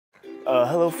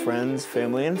Hello friends,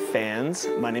 family, and fans.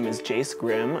 My name is Jace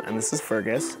Grimm, and this is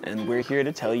Fergus, and we're here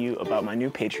to tell you about my new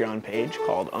Patreon page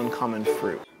called Uncommon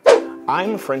Fruit.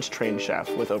 I'm a French-trained chef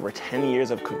with over 10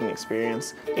 years of cooking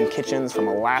experience in kitchens from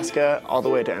Alaska all the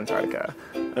way to Antarctica.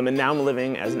 And now I'm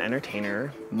living as an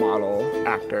entertainer, model,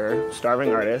 actor,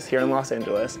 starving artist here in Los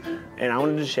Angeles, and I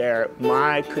wanted to share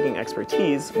my cooking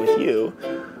expertise with you,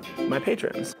 my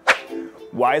patrons.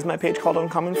 Why is my page called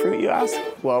Uncommon Fruit, you ask?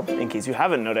 Well, in case you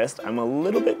haven't noticed, I'm a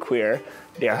little bit queer,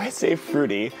 dare I say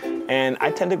fruity, and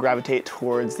I tend to gravitate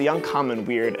towards the uncommon,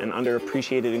 weird, and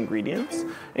underappreciated ingredients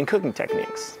and cooking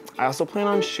techniques. I also plan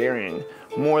on sharing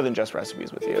more than just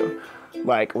recipes with you,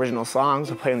 like original songs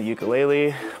or playing the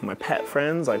ukulele, my pet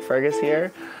friends like Fergus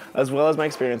here, as well as my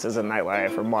experiences in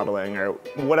nightlife or modeling or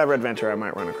whatever adventure I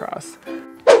might run across.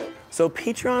 So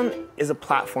Patreon is a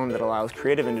platform that allows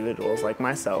creative individuals like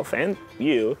myself and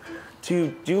you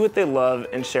to do what they love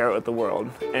and share it with the world.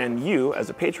 And you, as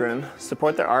a patron,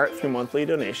 support their art through monthly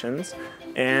donations.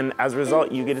 And as a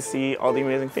result, you get to see all the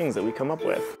amazing things that we come up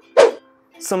with.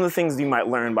 Some of the things you might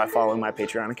learn by following my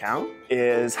Patreon account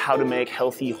is how to make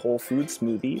healthy whole food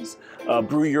smoothies,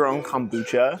 brew your own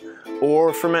kombucha,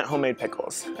 or ferment homemade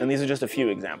pickles. And these are just a few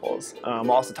examples.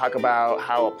 We'll also talk about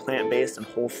how a plant-based and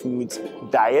whole foods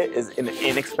diet is an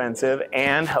inexpensive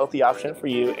and healthy option for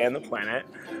you and the planet.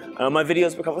 My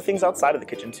videos will cover things outside of the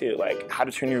kitchen too, like how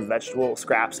to turn your vegetable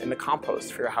scraps into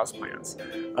compost for your houseplants.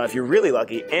 If you're really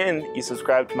lucky and you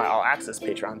subscribe to my All Access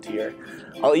Patreon tier,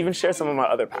 I'll even share some of my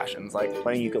other passions like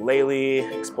playing ukulele,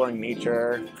 exploring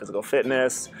nature, physical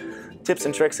fitness, tips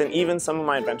and tricks, and even some of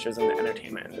my adventures in the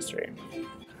entertainment industry.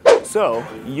 So,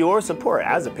 your support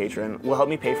as a patron will help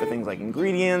me pay for things like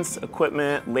ingredients,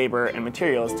 equipment, labor, and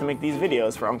materials to make these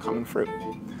videos for Uncommon Fruit.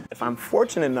 If I'm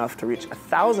fortunate enough to reach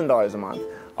 $1,000 a month,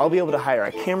 I'll be able to hire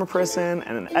a camera person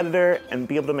and an editor and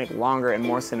be able to make longer and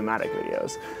more cinematic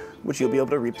videos, which you'll be able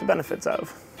to reap the benefits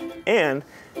of. And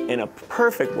in a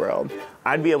perfect world,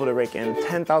 I'd be able to rake in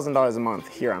 $10,000 a month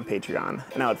here on Patreon,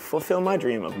 and I would fulfill my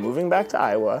dream of moving back to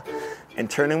Iowa and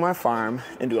turning my farm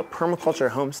into a permaculture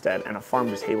homestead and a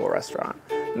farm-to-table restaurant.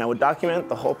 And I would document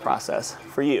the whole process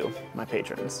for you, my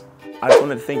patrons. I just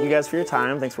wanted to thank you guys for your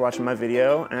time. Thanks for watching my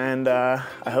video, and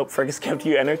I hope Fergus kept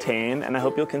you entertained, and I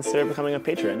hope you'll consider becoming a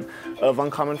patron of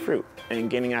Uncommon Fruit and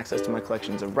gaining access to my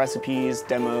collections of recipes,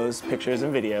 demos, pictures,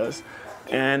 and videos.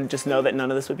 And just know that none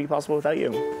of this would be possible without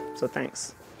you. So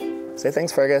thanks. Say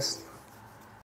thanks, Fergus.